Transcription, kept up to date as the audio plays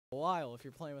a while if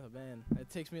you're playing with a band. It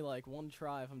takes me like one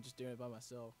try if I'm just doing it by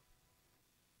myself.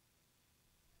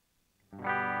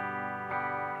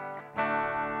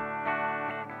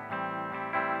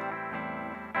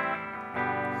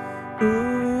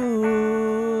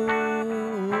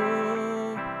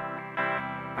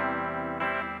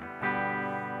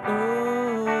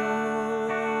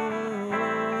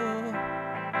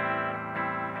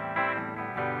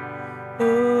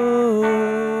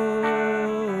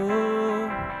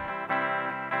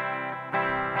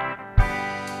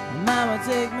 Mama,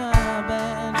 take my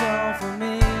banjo from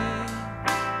me.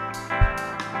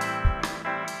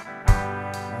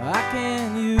 I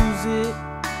can't use it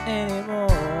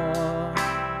anymore.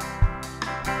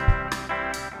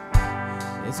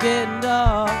 It's getting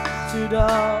dark, too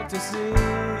dark to see.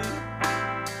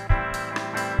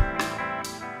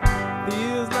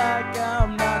 Feels like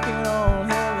I'm knocking on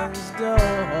heaven's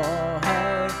door.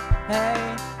 Hey,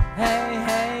 hey, hey,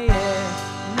 hey,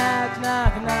 yeah. Knock,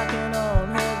 knock, knocking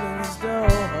on heaven's door.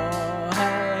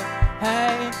 Hey,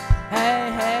 hey,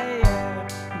 hey, hey, yeah.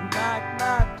 Knock,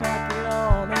 knock, knocking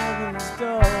on heaven's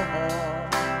door.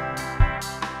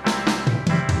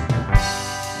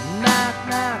 Knock,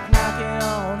 knock, knocking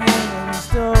on heaven's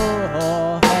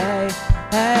door. Hey,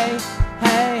 hey,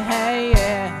 hey, hey,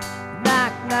 yeah.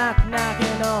 Knock, knock,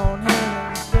 knocking on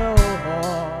heaven's door.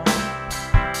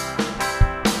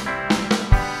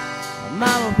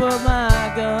 Mama put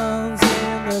my guns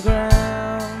in the ground.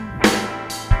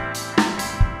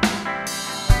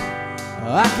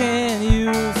 I can't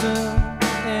use them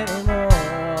anymore.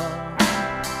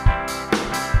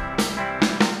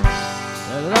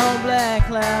 The long black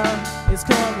cloud is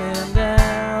coming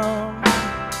down.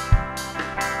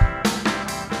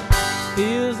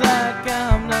 Feels like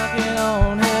I'm knocking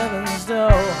on heaven's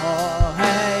door.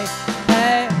 Hey,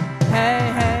 hey,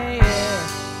 hey, hey, yeah.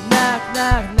 Knock,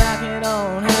 knock, knocking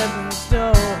on heaven's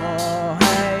door.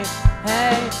 Hey,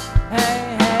 hey,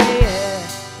 hey, hey, yeah.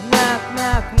 Knock,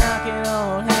 knock, knocking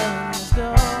on heaven's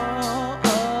door.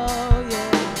 Oh,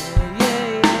 yeah, yeah,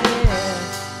 yeah,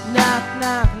 yeah. Knock,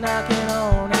 knock, knocking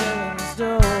on heaven's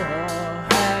door.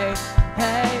 Hey,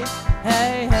 hey,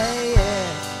 hey, hey, yeah.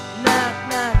 Knock,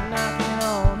 knock, knocking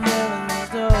on heaven's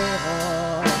door.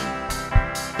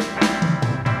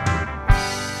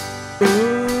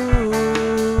 Ooh.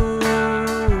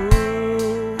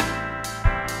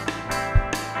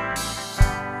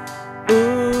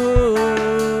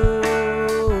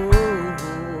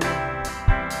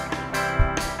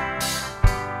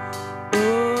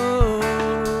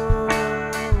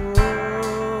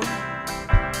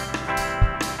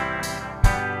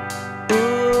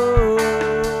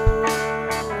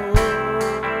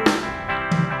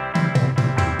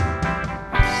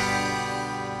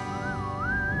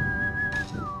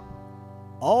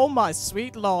 Oh my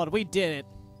sweet lord, we did it.